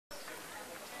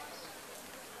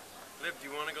Lib, do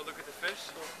you want to go look at the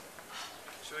fish?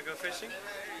 Should we go fishing?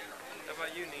 How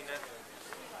about you, Nina?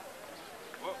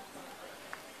 Whoa.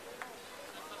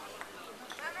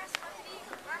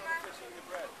 Fishing the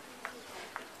bread.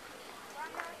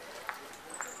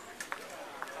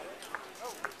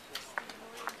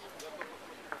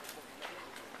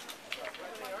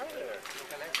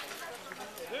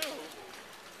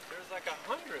 There's like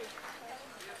 100.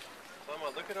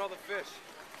 Mama, look at all the fish.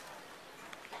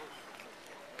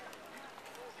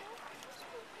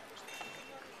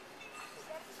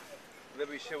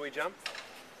 Libby, should we jump?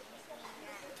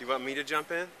 Do you want me to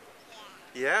jump in?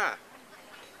 Yeah.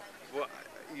 Well,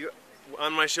 you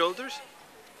on my shoulders?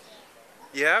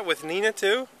 Yeah, with Nina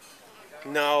too?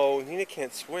 No, Nina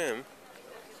can't swim.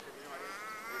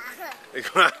 You're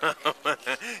cool.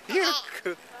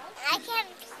 I can't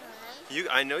swim.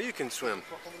 I know you can swim.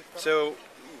 So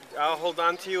I'll hold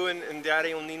on to you and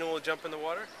Daddy and Nina will jump in the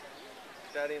water?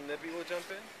 Daddy and Libby will jump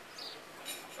in?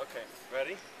 Okay,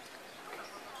 ready?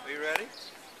 Are you ready?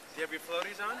 Do you have your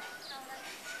floaties on?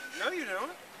 No, you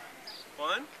don't.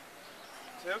 1,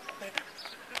 2.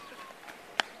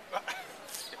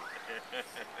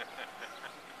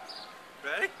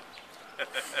 Ready? All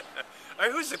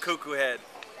right, who's the cuckoo head?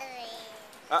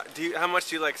 How much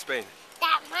do you like Spain?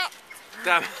 That much.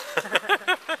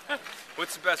 That.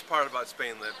 What's the best part about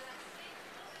Spain, Liv?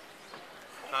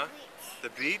 Huh? The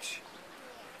beach?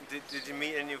 Did you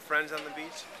meet any new friends on the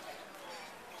beach?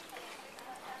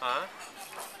 Huh?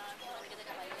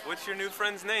 What's your new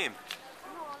friend's name?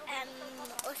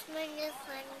 What's my new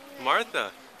friend?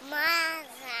 Martha.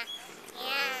 Martha.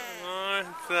 Yeah.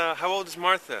 Martha. How old is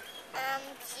Martha?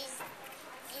 She's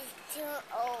too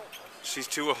old. She's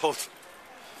too old.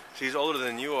 She's older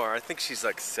than you are. I think she's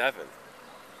like 7.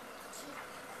 She's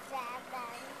 7.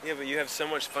 Yeah, but you have so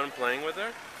much fun playing with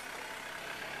her.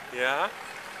 Yeah?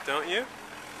 Don't you?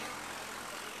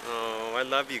 Oh, I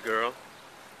love you, girl.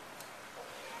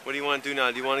 What do you want to do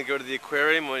now? Do you want to go to the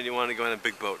aquarium or do you want to go on a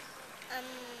big boat?